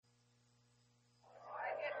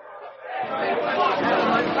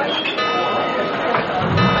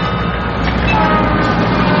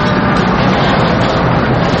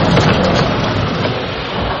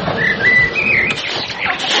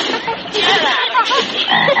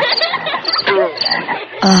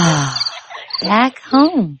Back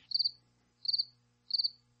home.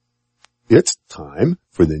 It's time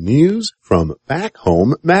for the news from Back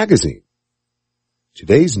Home Magazine.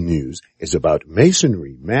 Today's news is about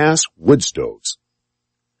masonry mass wood stoves.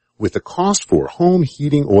 With the cost for home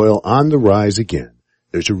heating oil on the rise again,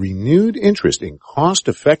 there's a renewed interest in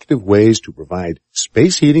cost-effective ways to provide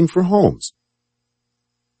space heating for homes.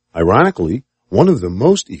 Ironically, one of the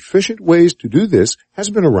most efficient ways to do this has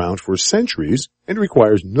been around for centuries and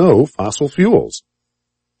requires no fossil fuels.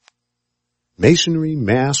 Masonry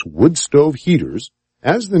mass wood stove heaters,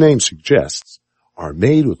 as the name suggests, are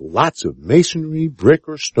made with lots of masonry, brick,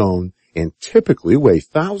 or stone and typically weigh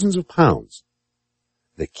thousands of pounds.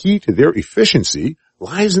 The key to their efficiency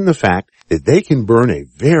lies in the fact that they can burn a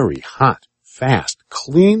very hot, fast,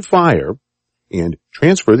 clean fire and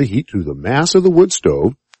transfer the heat to the mass of the wood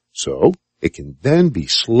stove, so it can then be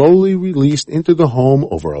slowly released into the home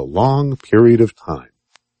over a long period of time.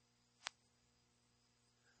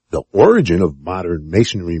 The origin of modern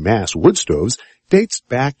masonry mass wood stoves dates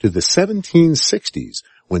back to the 1760s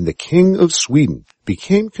when the King of Sweden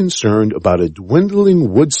became concerned about a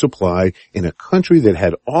dwindling wood supply in a country that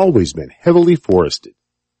had always been heavily forested.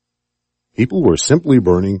 People were simply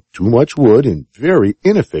burning too much wood in very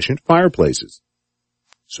inefficient fireplaces.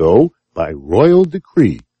 So, by royal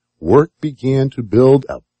decree, work began to build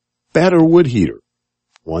a better wood heater,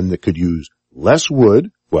 one that could use less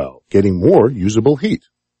wood while getting more usable heat.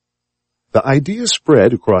 The idea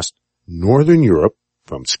spread across northern Europe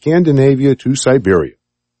from Scandinavia to Siberia.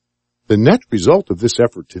 The net result of this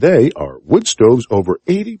effort today are wood stoves over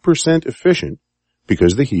 80% efficient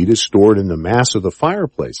because the heat is stored in the mass of the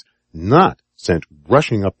fireplace, not sent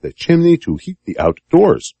rushing up the chimney to heat the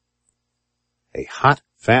outdoors. A hot,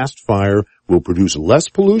 fast fire will produce less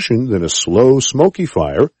pollution than a slow, smoky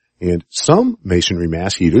fire, and some masonry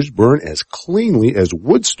mass heaters burn as cleanly as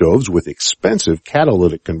wood stoves with expensive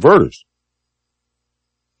catalytic converters.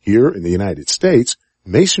 Here in the United States,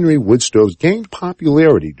 masonry wood stoves gained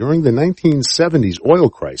popularity during the 1970s oil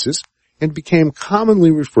crisis and became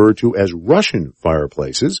commonly referred to as Russian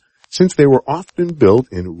fireplaces since they were often built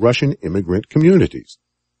in Russian immigrant communities.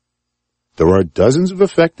 There are dozens of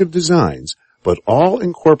effective designs, but all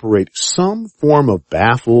incorporate some form of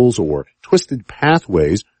baffles or twisted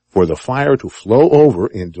pathways for the fire to flow over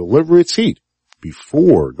and deliver its heat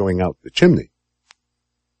before going out the chimney.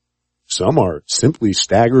 Some are simply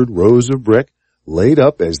staggered rows of brick laid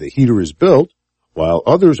up as the heater is built, while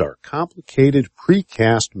others are complicated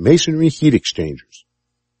precast masonry heat exchangers.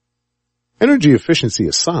 Energy efficiency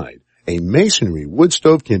aside, a masonry wood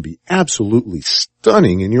stove can be absolutely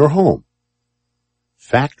stunning in your home.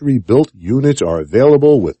 Factory-built units are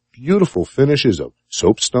available with beautiful finishes of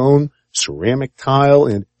soapstone, ceramic tile,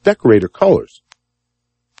 and decorator colors.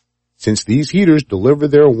 Since these heaters deliver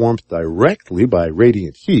their warmth directly by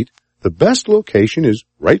radiant heat, the best location is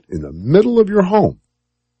right in the middle of your home.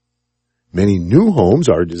 Many new homes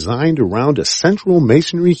are designed around a central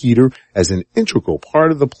masonry heater as an integral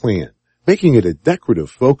part of the plan, making it a decorative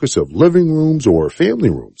focus of living rooms or family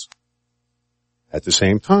rooms. At the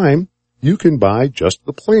same time, you can buy just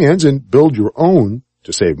the plans and build your own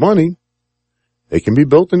to save money. They can be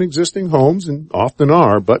built in existing homes and often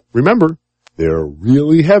are, but remember, they're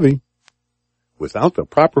really heavy. Without the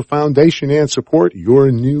proper foundation and support,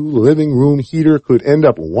 your new living room heater could end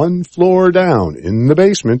up one floor down in the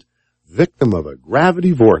basement, victim of a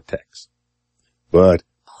gravity vortex. But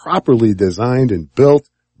properly designed and built,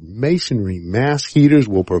 masonry mass heaters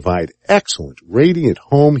will provide excellent radiant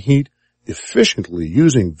home heat efficiently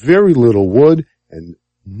using very little wood and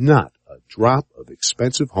not a drop of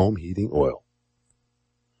expensive home heating oil.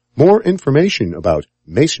 More information about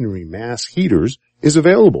masonry mass heaters is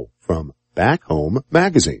available from Back Home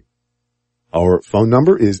Magazine. Our phone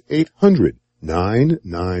number is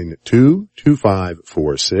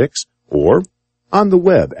 800-992-2546 or on the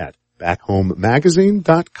web at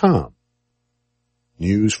backhomemagazine.com.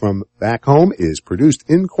 News from Back Home is produced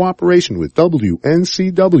in cooperation with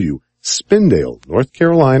WNCW, Spindale, North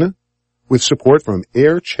Carolina, with support from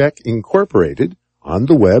Air Check Incorporated on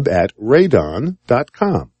the web at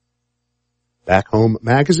radon.com. Back Home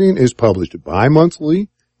Magazine is published bi-monthly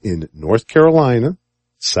in North Carolina,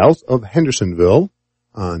 south of Hendersonville,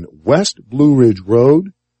 on West Blue Ridge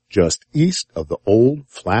Road, just east of the old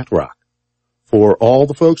Flat Rock. For all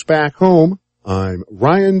the folks back home, I'm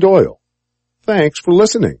Ryan Doyle. Thanks for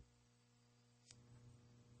listening.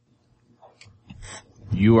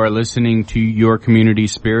 You are listening to Your Community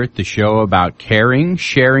Spirit, the show about caring,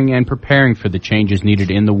 sharing, and preparing for the changes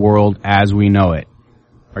needed in the world as we know it.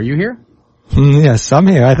 Are you here? Yes, I'm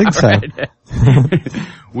here. I think so. Right.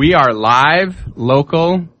 We are live,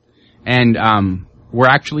 local, and we're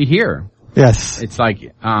actually here. Yes. It's like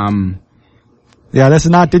yeah, this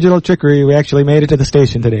is not digital trickery. We actually made it to the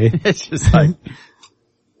station today. It's just like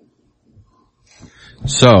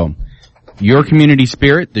so. Your Community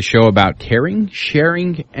Spirit, the show about caring,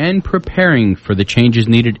 sharing, and preparing for the changes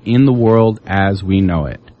needed in the world as we know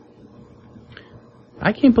it.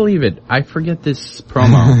 I can't believe it. I forget this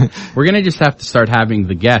promo. We're going to just have to start having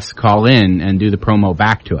the guests call in and do the promo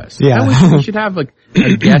back to us. Yeah. I wish we should have a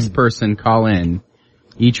guest person call in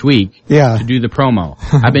each week to do the promo.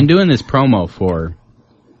 I've been doing this promo for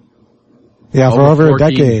for over a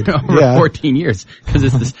decade. Over 14 years. Because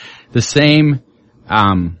it's the same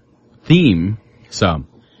theme. So,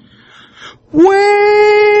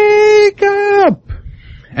 wake up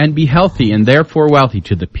and be healthy and therefore wealthy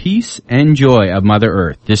to the peace and joy of Mother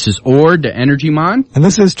Earth. This is Ord, the Energy Mon. And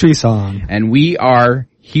this is Tree Song. And we are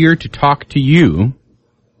here to talk to you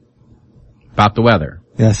about the weather.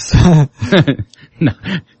 Yes. No,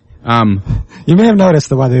 you may have noticed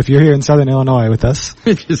the weather if you're here in Southern Illinois with us.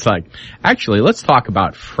 It's just like, actually, let's talk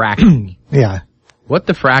about fracking. Yeah. What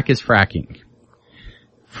the frack is fracking?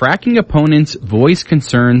 Fracking opponents voice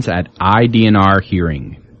concerns at IDNR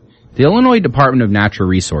hearing. The Illinois Department of Natural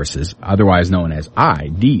Resources, otherwise known as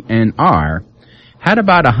IDNR, had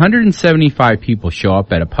about 175 people show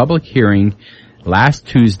up at a public hearing last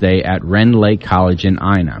Tuesday at Rend Lake College in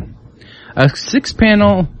Ina. A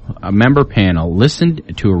member panel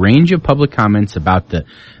listened to a range of public comments about the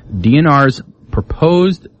DNR's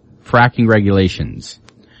proposed fracking regulations.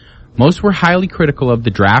 Most were highly critical of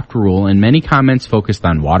the draft rule, and many comments focused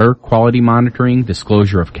on water quality monitoring,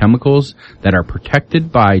 disclosure of chemicals that are protected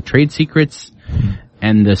by trade secrets,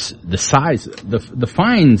 and the size, the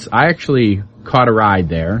fines. I actually caught a ride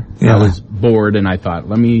there. Yeah. I was bored, and I thought,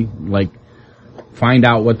 let me find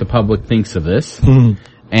out what the public thinks of this.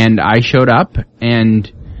 And I showed up, and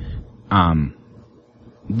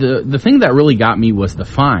the thing that really got me was the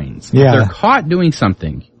fines. Yeah. If they're caught doing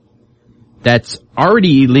something that's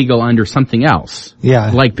already illegal under something else. Yeah.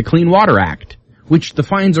 Like the Clean Water Act, which the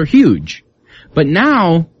fines are huge. But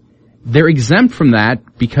now, they're exempt from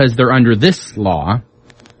that because they're under this law,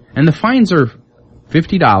 and the fines are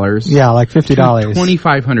 $50. Yeah, like $50.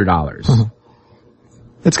 $2,500.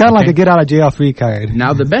 It's kind of like a get out of jail free card.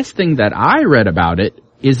 Now, the best thing that I read about it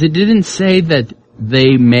is it didn't say that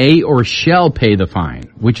they may or shall pay the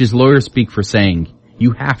fine, which is lawyer speak for saying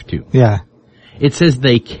you have to. Yeah. It says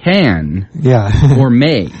they can Yeah. or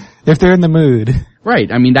may. If they're in the mood.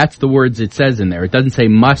 Right. I mean, that's the words it says in there. It doesn't say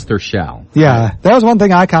must or shall. Yeah. That was one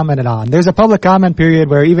thing I commented on. There's a public comment period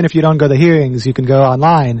where even if you don't go to the hearings, you can go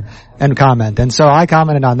online and comment. And so I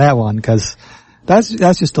commented on that one because that's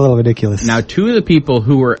just a little ridiculous. Now, two of the people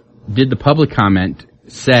who did the public comment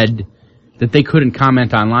said that they couldn't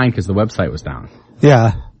comment online because the website was down.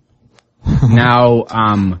 Yeah. Now,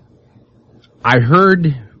 I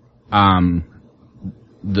heard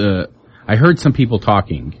I heard some people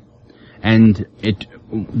talking, and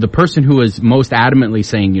the person who was most adamantly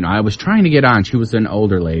saying, I was trying to get on, she was an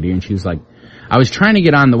older lady, and she was like, I was trying to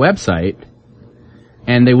get on the website,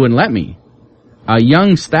 and they wouldn't let me. A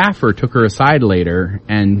young staffer took her aside later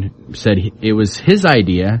and said it was his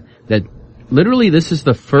idea that literally this is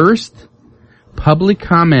the first public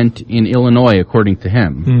comment in Illinois, according to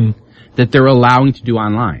him, that they're allowing to do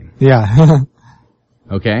online. Yeah.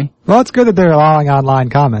 Okay? Well, it's good that they're allowing online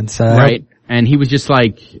comments. Right. And he was just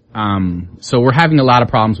like, so we're having a lot of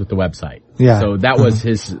problems with the website. Yeah. So that was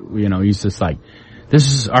his, he's just like,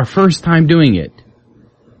 this is our first time doing it.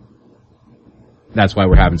 That's why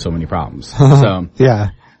we're having so many problems. So, yeah.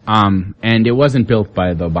 And it wasn't built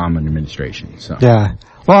by the Obama administration, so. Yeah.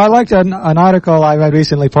 Well, I liked an article I read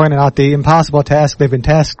recently pointing out the impossible task they've been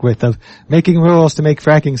tasked with of making rules to make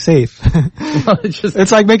fracking safe. Well,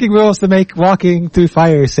 it's like making rules to make walking through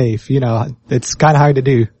fire safe. It's kind of hard to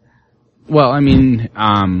do. Well, I mean,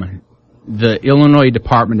 the Illinois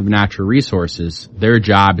Department of Natural Resources, their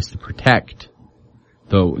job is to protect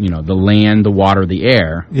the land, the water, the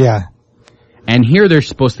air. Yeah. And here they're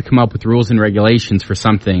supposed to come up with rules and regulations for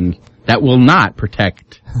something that will not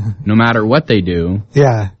protect, no matter what they do,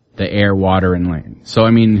 the air, water, and land. So,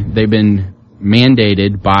 I mean, they've been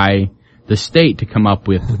mandated by the state to come up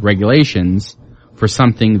with regulations for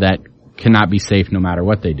something that cannot be safe no matter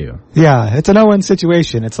what they do. Yeah, it's a no-win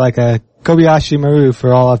situation. It's like a Kobayashi Maru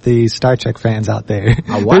for all of the Star Trek fans out there.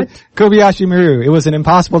 A what? Kobayashi Maru. It was an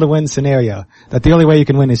impossible-to-win scenario, that the only way you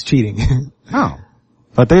can win is cheating. Oh.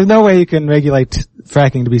 But there's no way you can regulate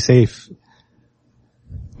fracking to be safe.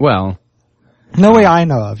 Well, No way I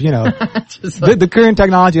know of, the current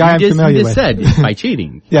technology I am familiar with. You just said, by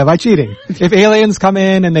cheating. Yeah, by cheating. If aliens come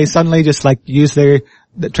in and they suddenly just use the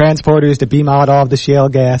transporters to beam out all of the shale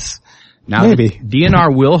gas, now maybe. The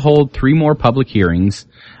DNR will hold 3 more public hearings.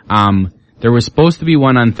 There was supposed to be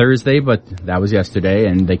one on Thursday, but that was yesterday,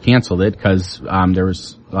 and they canceled it because there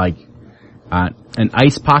was an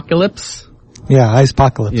ice apocalypse. Yeah, ice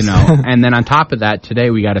apocalypse. And then on top of that, today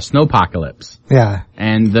we got a snow apocalypse. Yeah.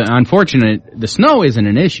 And the snow isn't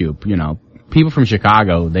an issue, People from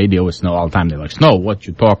Chicago, they deal with snow all the time. They're like, snow, what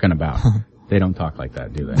you talking about? They don't talk like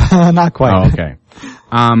that, do they? Not quite. Oh, okay.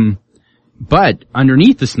 But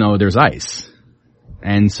underneath the snow, there's ice.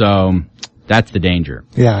 And so, that's the danger.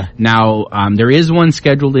 Yeah. Now, there is one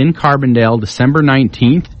scheduled in Carbondale, December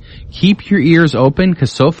 19th. Keep your ears open,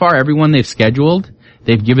 because so far everyone they've scheduled,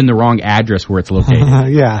 they've given the wrong address where it's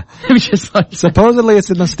located. Yeah. It's just supposedly it's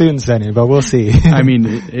in the student center, but we'll see. I mean,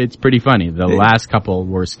 it's pretty funny. The last couple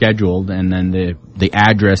were scheduled, and then the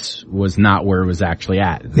address was not where it was actually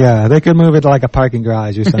at. Yeah, they could move it to a parking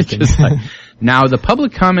garage or something. Now, the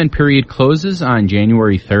public comment period closes on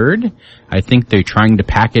January 3rd. I think they're trying to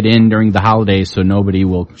pack it in during the holidays so nobody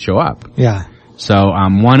will show up. Yeah. So,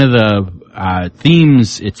 one of the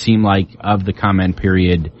themes, it seemed like, of the comment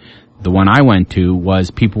period, the one I went to,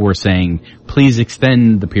 was people were saying, please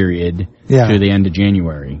extend the period to the end of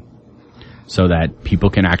January so that people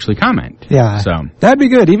can actually comment. Yeah. So that'd be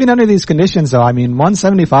good. Even under these conditions, though,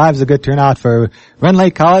 175 is a good turnout for Rend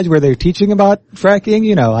Lake College, where they're teaching about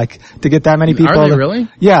fracking, to get that many people. Are they really?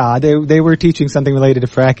 Yeah, they were teaching something related to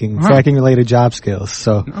fracking, fracking-related job skills.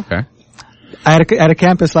 So. Okay. At a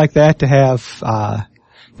campus like that to have,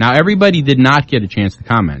 Now, everybody did not get a chance to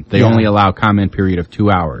comment. They only allow a comment period of 2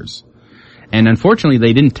 hours. And unfortunately,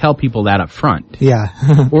 they didn't tell people that up front. Yeah.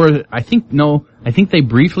 Or I think they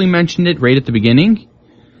briefly mentioned it right at the beginning.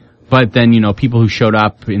 But then, people who showed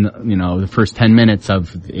up in, the first 10 minutes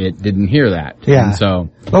of it didn't hear that. Yeah. And so,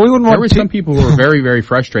 well, there were some people who were very, very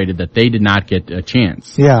frustrated that they did not get a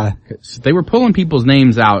chance. Yeah. They were pulling people's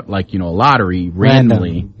names out like, a lottery,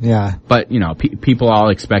 randomly. Yeah. But, people all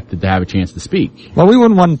expected to have a chance to speak. Well, we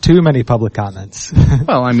wouldn't want too many public comments.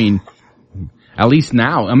 Well, at least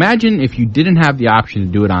now. Imagine if you didn't have the option to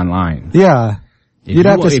do it online. Yeah. You'd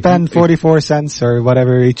have to spend 44 cents or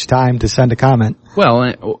whatever each time to send a comment.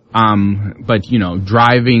 Well, but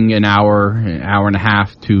driving an hour and a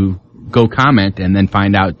half to go comment and then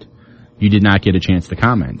find out you did not get a chance to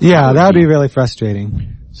comment. Yeah, that would be really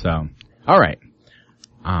frustrating. So, alright.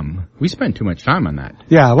 We spent too much time on that.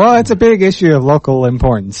 Yeah, well, it's a big issue of local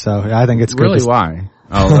importance, so I think it's good. Really, why?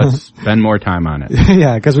 Oh, let's spend more time on it.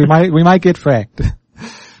 Yeah, because we might get fracked.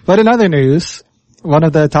 But in other news, one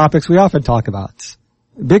of the topics we often talk about.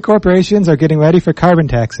 Big corporations are getting ready for carbon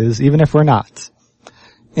taxes, even if we're not.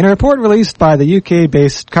 In a report released by the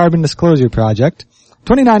UK-based Carbon Disclosure Project,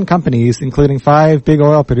 29 companies, including 5 big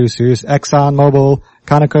oil producers, Exxon, Mobil,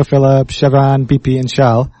 ConocoPhillips, Chevron, BP, and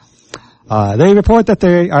Shell, they report that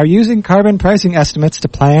they are using carbon pricing estimates to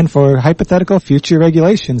plan for hypothetical future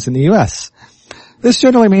regulations in the U.S. This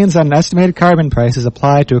generally means that an estimated carbon price is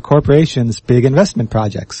applied to a corporation's big investment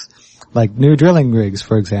projects, like new drilling rigs,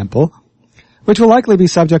 for example, which will likely be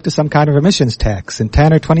subject to some kind of emissions tax in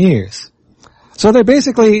 10 or 20 years. So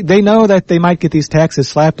they know that they might get these taxes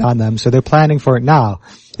slapped on them, so they're planning for it now.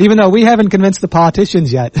 Even though we haven't convinced the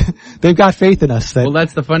politicians yet, they've got faith in us. Well,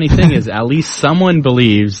 that's the funny thing is at least someone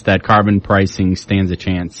believes that carbon pricing stands a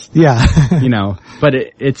chance. Yeah. But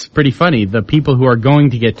it's pretty funny. The people who are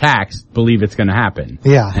going to get taxed believe it's going to happen.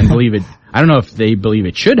 Yeah. And believe it. I don't know if they believe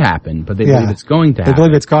it should happen, but they believe it's going to happen. They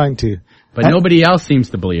believe it's going to. But nobody else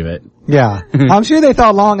seems to believe it. Yeah. I'm sure they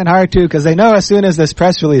thought long and hard too, because they know as soon as this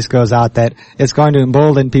press release goes out that it's going to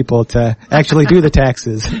embolden people to actually do the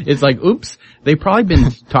taxes. It's like, oops, they've probably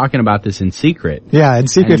been talking about this in secret. Yeah, in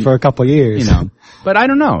secret for a couple of years. But I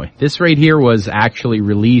don't know. This right here was actually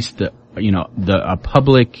released, it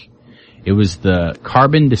was the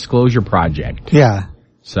Carbon Disclosure Project. Yeah.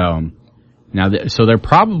 So, so they're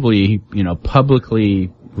probably,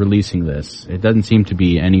 publicly releasing this. It doesn't seem to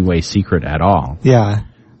be any way secret at all. Yeah.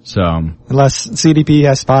 So. Unless CDP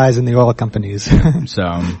has spies in the oil companies.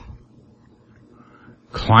 So.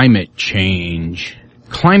 Climate change.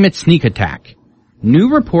 Climate sneak attack.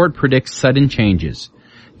 New report predicts sudden changes.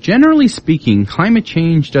 Generally speaking, climate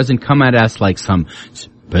change doesn't come at us like some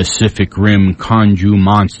Pacific Rim Kanju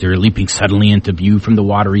monster leaping suddenly into view from the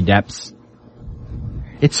watery depths.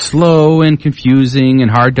 It's slow and confusing and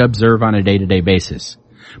hard to observe on a day-to-day basis.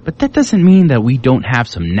 But that doesn't mean that we don't have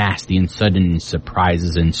some nasty and sudden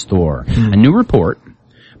surprises in store. A new report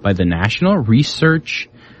by the National Research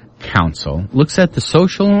Council looks at the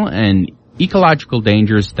social and ecological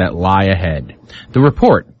dangers that lie ahead. The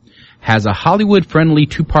report has a Hollywood-friendly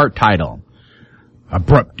two-part title,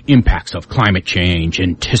 Abrupt Impacts of Climate Change,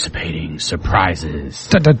 Anticipating Surprises.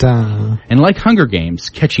 Da-da-da. And like Hunger Games,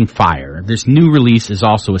 Catching Fire, this new release is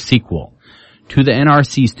also a sequel to the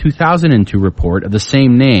NRC's 2002 report of the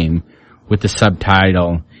same name with the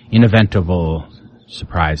subtitle, Inevitable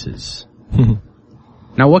Surprises.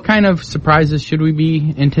 Now, what kind of surprises should we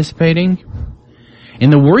be anticipating? In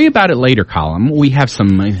the Worry About It Later column, we have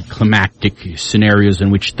some climactic scenarios in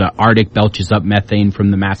which the Arctic belches up methane from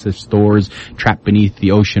the massive stores trapped beneath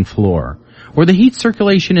the ocean floor, or the heat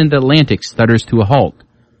circulation in the Atlantic stutters to a halt,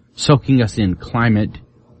 soaking us in climate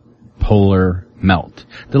polar melt.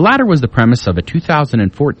 The latter was the premise of a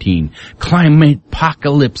 2014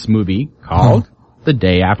 climate-pocalypse movie called The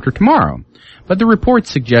Day After Tomorrow. But the report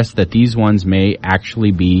suggests that these ones may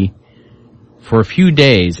actually be for a few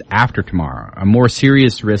days after tomorrow, a more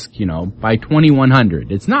serious risk, by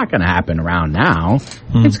 2100. It's not going to happen around now.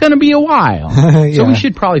 It's going to be a while. Yeah. So we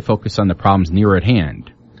should probably focus on the problems nearer at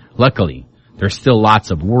hand. Luckily, there's still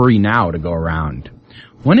lots of worry now to go around.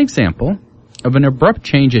 One example of an abrupt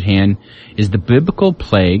change at hand is the biblical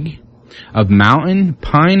plague of mountain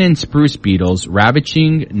pine and spruce beetles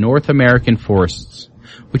ravaging North American forests,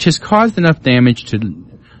 which has caused enough damage to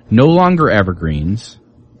no longer evergreens.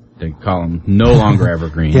 They call them no longer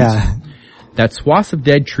evergreens. Yeah. That swaths of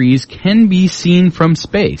dead trees can be seen from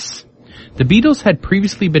space. The beetles had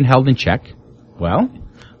previously been held in check,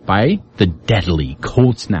 by the deadly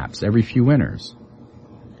cold snaps every few winters.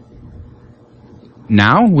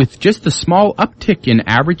 Now, with just a small uptick in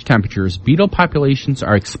average temperatures, beetle populations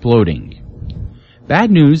are exploding.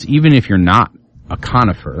 Bad news, even if you're not a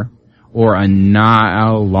conifer or a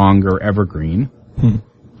no longer evergreen.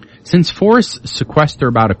 Since forests sequester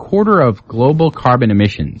about a quarter of global carbon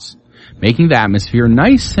emissions, making the atmosphere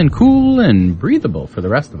nice and cool and breathable for the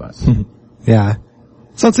rest of us. Yeah.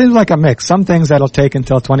 So it seems like a mix. Some things that'll take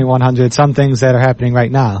until 2100, some things that are happening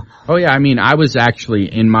right now. Oh yeah, I was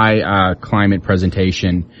actually, in my climate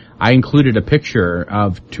presentation, I included a picture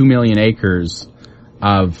of 2 million acres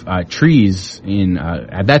of trees in,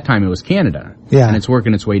 at that time it was Canada. Yeah. And it's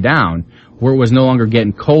working its way down, where it was no longer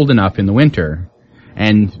getting cold enough in the winter.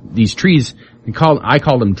 And these trees, I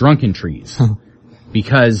call them drunken trees.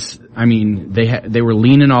 Because, they were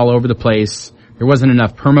leaning all over the place. There wasn't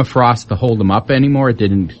enough permafrost to hold them up anymore. It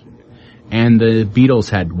didn't. And the beetles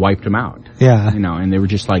had wiped them out. Yeah. And they were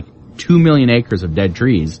just like 2 million acres of dead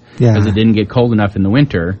trees. Yeah. Because it didn't get cold enough in the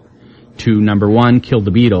winter to, number one, kill the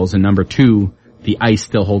beetles, and number two, the ice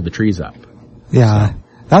still hold the trees up. Yeah. So.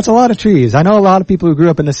 That's a lot of trees. I know a lot of people who grew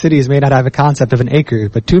up in the cities may not have a concept of an acre,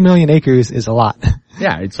 but 2 million acres is a lot.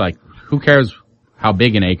 Yeah, it's like, who cares how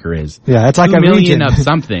big an acre is? Yeah, it's like a region. 2 million of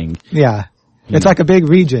something. Yeah. It's like a big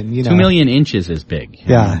region, 2 million inches is big.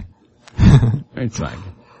 Yeah. It's like.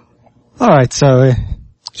 Alright, so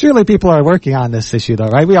surely people are working on this issue though,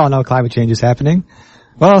 right? We all know climate change is happening.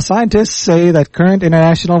 Well, scientists say that current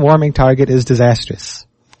international warming target is disastrous.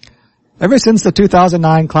 Ever since the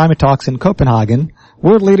 2009 climate talks in Copenhagen,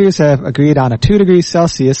 world leaders have agreed on a 2 degrees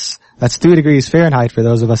Celsius, that's 3 degrees Fahrenheit for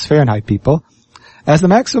those of us Fahrenheit people, as the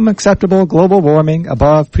maximum acceptable global warming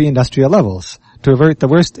above pre-industrial levels to avert the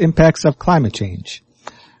worst impacts of climate change.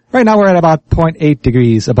 Right now we're at about 0.8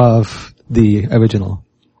 degrees above the original.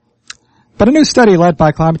 But a new study led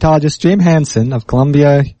by climatologist James Hansen of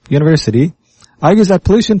Columbia University argues that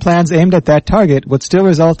pollution plans aimed at that target would still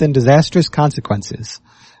result in disastrous consequences,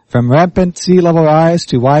 from rampant sea level rise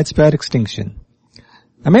to widespread extinction.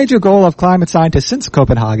 A major goal of climate scientists since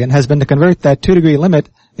Copenhagen has been to convert that 2 degree limit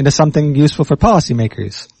into something useful for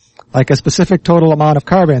policymakers, like a specific total amount of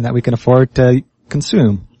carbon that we can afford to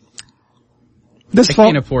consume. I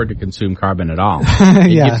can't afford to consume carbon at all.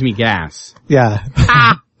 It gives me gas. Yeah.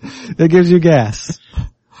 It gives you gas.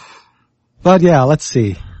 But yeah, let's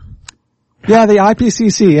see. Yeah, the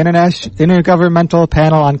IPCC, Intergovernmental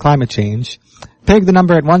Panel on Climate Change, pegged the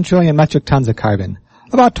number at 1 trillion metric tons of carbon,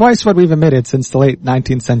 about twice what we've emitted since the late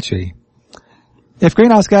 19th century. If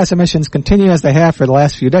greenhouse gas emissions continue as they have for the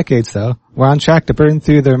last few decades, though, we're on track to burn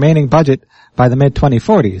through the remaining budget by the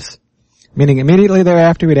mid-2040s, meaning immediately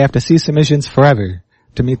thereafter we'd have to cease emissions forever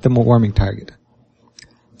to meet the warming target.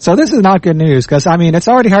 So this is not good news, because, it's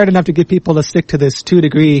already hard enough to get people to stick to this 2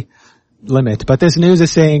 degree limit, but this news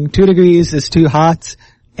is saying 2 degrees is too hot,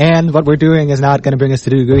 and what we're doing is not going to bring us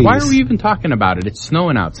to 2 degrees. Why are we even talking about it? It's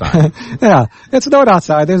snowing outside. Yeah, it's snowed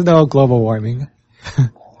outside. There's no global warming.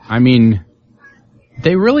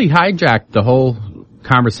 They really hijacked the whole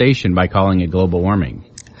conversation by calling it global warming.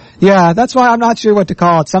 Yeah, that's why I'm not sure what to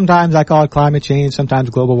call it. Sometimes I call it climate change, sometimes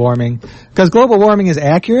global warming. Because global warming is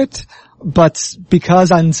accurate, But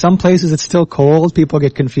because on some places it's still cold, people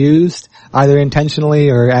get confused, either intentionally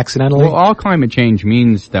or accidentally. Well, all climate change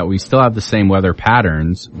means that we still have the same weather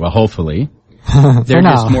patterns. Well, hopefully. They're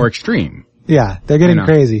just more extreme. Yeah, they're getting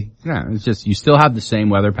crazy. Yeah, it's just, you still have the same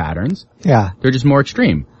weather patterns. Yeah. They're just more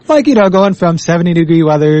extreme. Like, going from 70-degree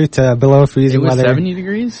weather to below freezing weather. It was 70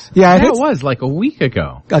 degrees? Yeah, it was like a week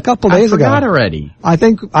ago. A couple days ago. I forgot already. I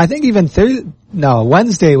think even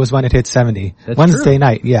Wednesday was when it hit 70. That's Wednesday true.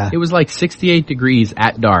 night, yeah. It was like 68 degrees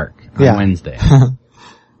at dark on Wednesday.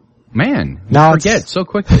 Man, now forget so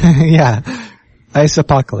quickly. Yeah. Ice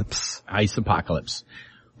apocalypse.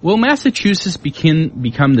 Will Massachusetts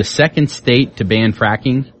become the second state to ban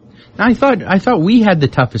fracking? Now, I thought we had the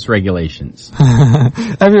toughest regulations.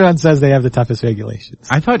 Everyone says they have the toughest regulations.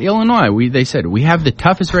 I thought Illinois, they said we have the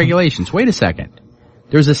toughest regulations. Wait a second.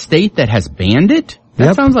 There's a state that has banned it?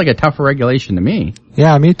 That sounds like a tougher regulation to me.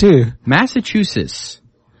 Yeah, me too. Massachusetts.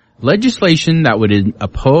 Legislation that would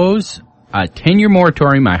oppose a 10-year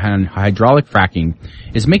moratorium on hydraulic fracking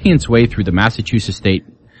is making its way through the Massachusetts state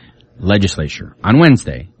legislature. On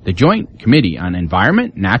Wednesday, the Joint Committee on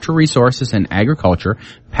Environment, Natural Resources, and Agriculture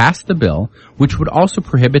passed the bill, which would also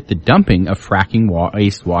prohibit the dumping of fracking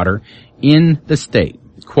wastewater in the state.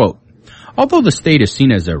 Quote, although the state isn't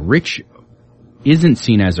seen as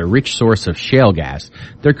a rich source of shale gas,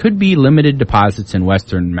 there could be limited deposits in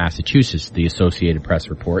western Massachusetts, the Associated Press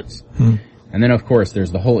reports. And then, of course,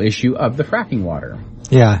 there's the whole issue of the fracking water.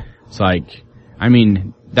 Yeah. It's like,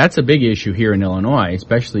 that's a big issue here in Illinois,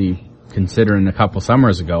 especially considering a couple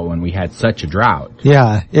summers ago when we had such a drought.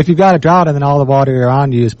 Yeah. If you've got a drought and then all the water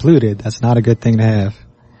around you is polluted, that's not a good thing to have.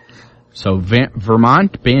 So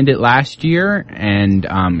Vermont banned it last year, and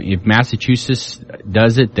if Massachusetts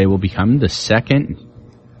does it, they will become the second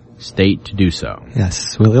state to do so.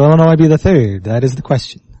 Yes. Will Illinois be the third? That is the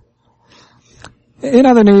question. In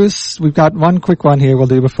other news, we've got one quick one here we'll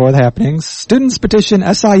do before the happenings. Students petition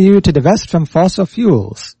SIU to divest from fossil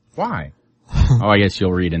fuels. Why? Oh, I guess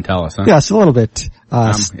you'll read and tell us, huh? Yes, a little bit.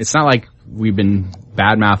 It's not like we've been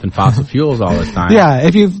bad-mouthing fossil fuels all this time. Yeah,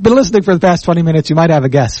 if you've been listening for the past 20 minutes, you might have a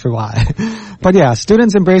guess for why. But yeah,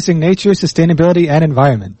 students embracing nature, sustainability, and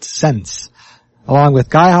environment, SENSE, along with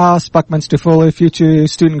Guy Haas, Buckminster Fuller Future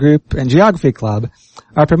Student Group, and Geography Club,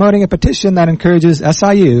 are promoting a petition that encourages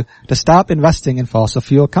SIU to stop investing in fossil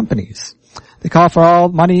fuel companies. They call for all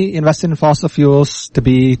money invested in fossil fuels to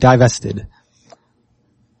be divested.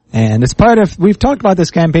 And it's we've talked about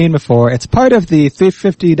this campaign before, it's part of the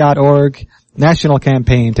 350.org national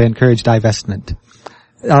campaign to encourage divestment.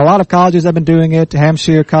 A lot of colleges have been doing it,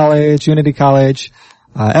 Hampshire College, Unity College.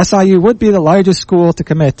 SIU would be the largest school to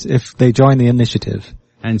commit if they join the initiative.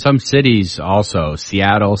 And some cities also,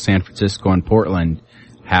 Seattle, San Francisco, and Portland,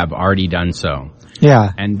 have already done so.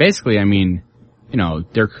 Yeah. And basically,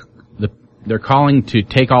 they're calling to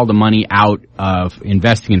take all the money out of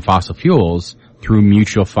investing in fossil fuels through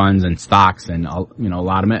mutual funds and stocks and, a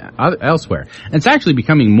lot of it elsewhere. And it's actually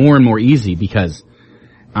becoming more and more easy because,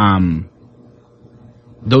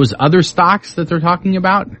 those other stocks that they're talking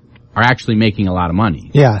about are actually making a lot of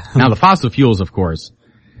money. Yeah. Now the fossil fuels, of course,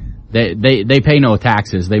 they pay no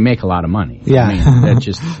taxes. They make a lot of money. Yeah.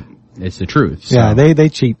 It's the truth. So. Yeah, they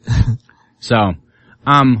cheat. So,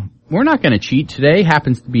 we're not gonna cheat. Today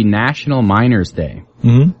happens to be National Miners Day.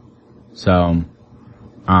 Mm-hmm. So,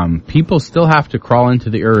 people still have to crawl into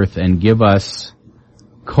the earth and give us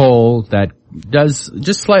coal that does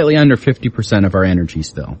just slightly under 50% of our energy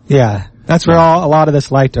still. Yeah. That's where a lot of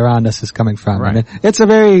this light around us is coming from. Right. And it's a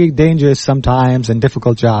very dangerous sometimes and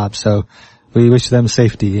difficult job, so we wish them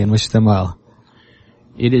safety and wish them well.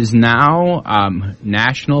 It is now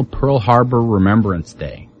National Pearl Harbor Remembrance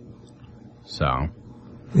Day. So.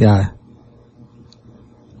 Yeah.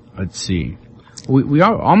 Let's see. We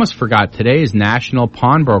almost forgot today is National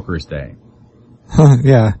Pawnbrokers Day.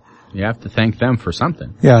 Yeah. You have to thank them for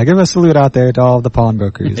something. Yeah, give a salute out there to all of the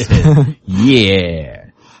pawnbrokers. Yeah.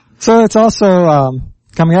 So it's also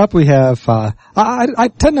coming up. We have I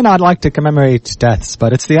tend to not like to commemorate deaths,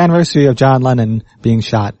 but it's the anniversary of John Lennon being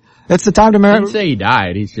shot. It's the time to He didn't say he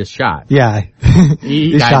died. He's just shot. Yeah,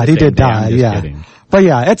 He's shot. He did die. Yeah, kidding. But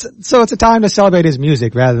yeah, it's a time to celebrate his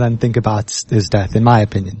music rather than think about his death, in my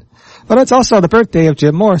opinion. But it's also the birthday of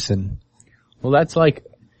Jim Morrison. Well, that's like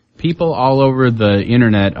people all over the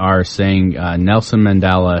internet are saying Nelson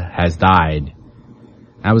Mandela has died.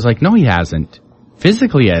 I was like, no, he hasn't.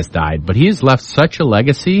 Physically has died, but he has left such a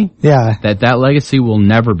legacy that legacy will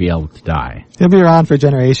never be able to die. He'll be around for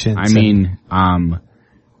generations. I mean,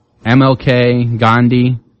 MLK,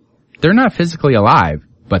 Gandhi, they're not physically alive,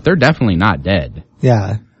 but they're definitely not dead.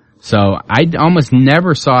 Yeah. So I almost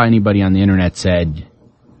never saw anybody on the internet said,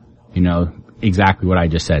 exactly what I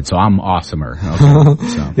just said. So I'm awesomer. Okay,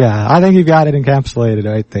 so. Yeah, I think you got it encapsulated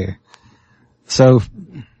right there. So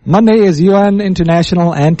Monday is UN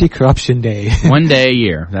International Anti-Corruption Day. 1 day a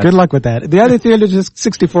year. Good luck with that. The other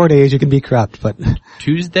 364 days you can be corrupt, but...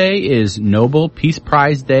 Tuesday is Nobel Peace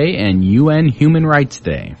Prize Day and UN Human Rights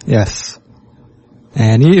Day. Yes.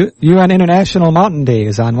 And UN International Mountain Day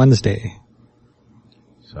is on Wednesday.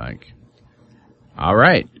 Psych. All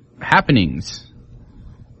right. Happenings.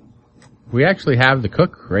 We actually have the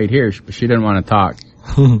cook right here, but she didn't want to talk.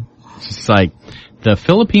 She's like, the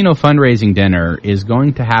Filipino fundraising dinner is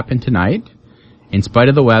going to happen tonight, in spite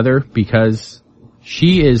of the weather, because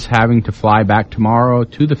she is having to fly back tomorrow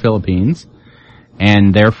to the Philippines,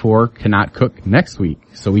 and therefore cannot cook next week.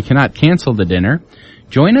 So we cannot cancel the dinner.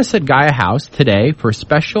 Join us at Gaia House today for a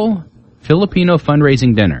special Filipino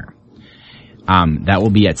fundraising dinner. That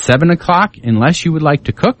will be at 7 o'clock. Unless you would like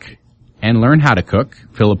to cook and learn how to cook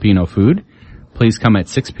Filipino food, please come at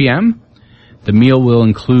 6 p.m. The meal will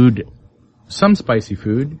include some spicy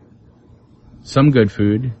food, some good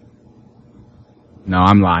food. No,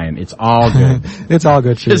 I'm lying. It's all good. It's all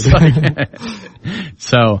good food.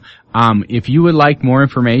 So, if you would like more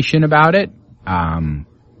information about it, I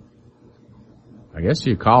guess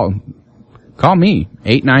you call me,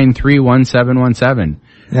 893-1717.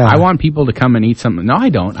 Yeah. I want people to come and eat something. No, I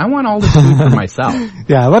don't. I want all this food for myself.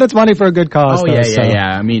 Yeah, but it's money for a good cause. Oh, though,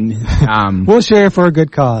 yeah. I mean, we'll share for a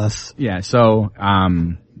good cause. Yeah, so,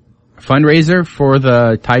 fundraiser for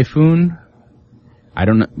the typhoon. I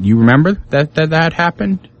don't know. You remember that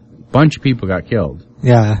happened? Bunch of people got killed.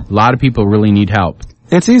 Yeah. A lot of people really need help.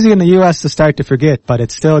 It's easy in the U.S. to start to forget, but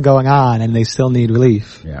it's still going on and they still need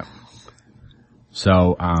relief. Yeah.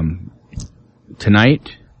 So,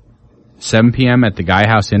 tonight, 7 p.m. at the Gaia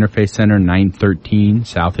House Interfaith Center, 913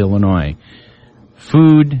 South Illinois.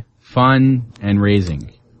 Food, fun, and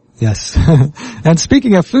raising. Yes. And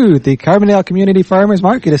speaking of food, the Carbondale Community Farmers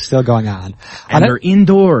Market is still going on. And they're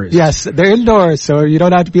indoors. Yes, they're indoors, so you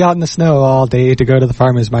don't have to be out in the snow all day to go to the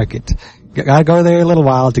farmers market. Gotta go there a little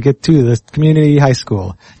while to get to the community high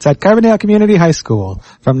school. It's at Carbondale Community High School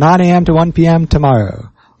from 9 a.m. to 1 p.m.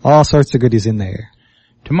 tomorrow. All sorts of goodies in there.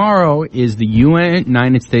 Tomorrow is the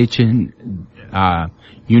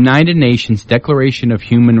United Nations Declaration of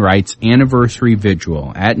Human Rights Anniversary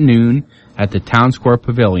Vigil at noon at the Town Square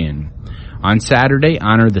Pavilion. On Saturday,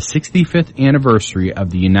 honor the 65th anniversary of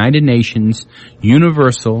the United Nations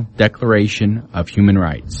Universal Declaration of Human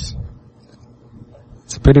Rights.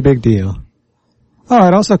 It's a pretty big deal. All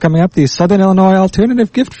right, also coming up, the Southern Illinois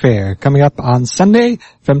Alternative Gift Fair coming up on Sunday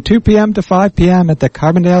from 2 p.m. to 5 p.m. at the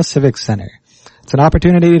Carbondale Civic Center. It's an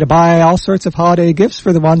opportunity to buy all sorts of holiday gifts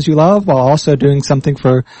for the ones you love while also doing something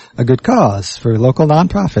for a good cause, for local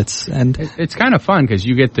nonprofits. And it's kind of fun because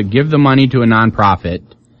you get to give the money to a nonprofit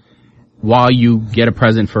while you get a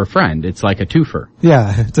present for a friend. It's like a twofer.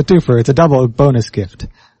 Yeah, it's a twofer. It's a double bonus gift.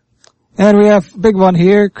 And we have a big one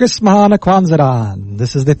here, Christmahanukwanzadan.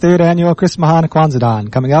 This is the 3rd annual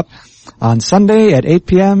Christmahanukwanzadan coming up on Sunday at 8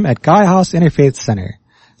 p.m. at Gaia House Interfaith Center.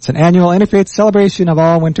 It's an annual interfaith celebration of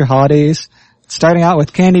all winter holidays, starting out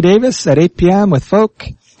with Candy Davis at 8 p.m. with folk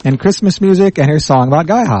and Christmas music and her song about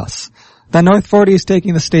Gaia House. Then North 40 is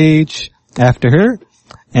taking the stage after her,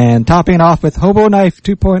 and topping it off with Hobo Knife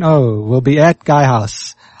 2.0 will be at Gaia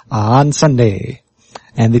House on Sunday.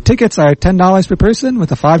 And the tickets are $10 per person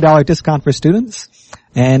with a $5 discount for students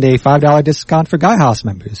and a $5 discount for Gaia House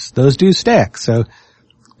members. Those do stack, so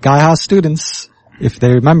Gaia House students, if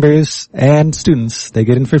they're members and students, they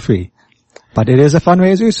get in for free. But it is a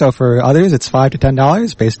fundraiser, so for others it's $5 to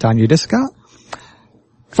 $10 based on your discount.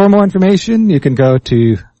 For more information, you can go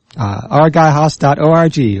to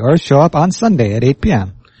ourgaiahouse.org or show up on Sunday at 8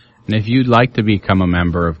 p.m. And if you'd like to become a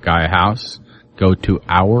member of Gaia House, go to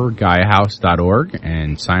ourgaiahouse.org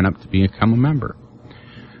and sign up to become a member.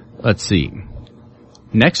 Let's see.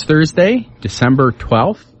 Next Thursday, December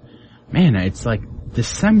 12th. Man, it's like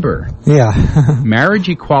December. Yeah. Marriage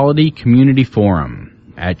Equality Community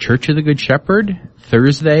Forum at Church of the Good Shepherd,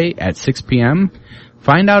 Thursday at 6 p.m.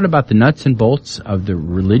 Find out about the nuts and bolts of the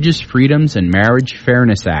Religious Freedoms and Marriage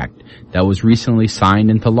Fairness Act that was recently signed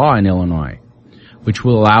into law in Illinois, which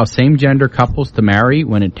will allow same-gender couples to marry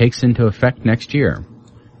when it takes into effect next year.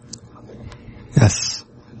 Yes.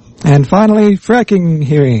 And finally, fracking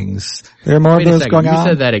hearings. There are more of those going on. You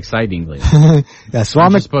said that excitingly. Yes. Well,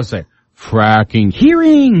 I'm supposed to say, fracking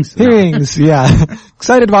hearings. Hearings, yeah.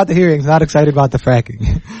 Excited about the hearings, not excited about the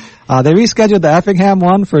fracking. They rescheduled the Effingham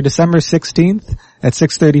one for December 16th at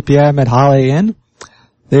 6:30 p.m. at Holiday Inn.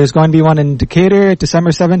 There's going to be one in Decatur at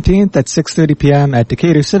December 17th at 6:30 p.m. at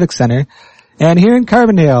Decatur Civic Center. And here in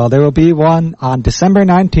Carbondale, there will be one on December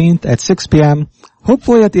 19th at 6 p.m.,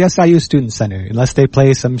 hopefully at the SIU Student Center, unless they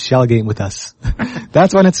play some shell game with us.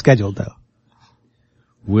 That's when it's scheduled, though.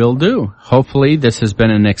 Will do. Hopefully this has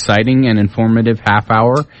been an exciting and informative half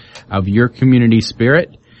hour of your community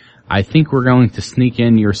spirit. I think we're going to sneak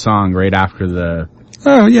in your song right after the...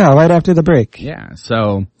 Oh, yeah, right after the break. Yeah,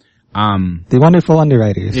 so... the wonderful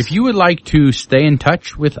underwriters. If you would like to stay in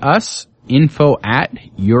touch with us,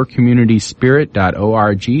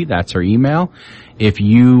 info@yourcommunityspirit.org. That's our email. If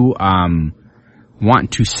you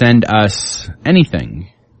want to send us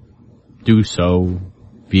anything, do so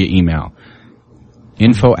via email.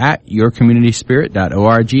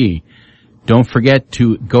 info@yourcommunityspirit.org. Don't forget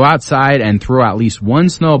to go outside and throw at least one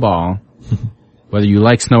snowball, whether you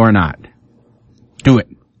like snow or not. Do it.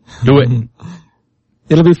 Do it.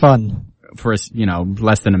 It'll be fun. For,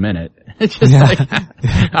 less than a minute. It's just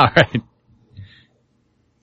all right.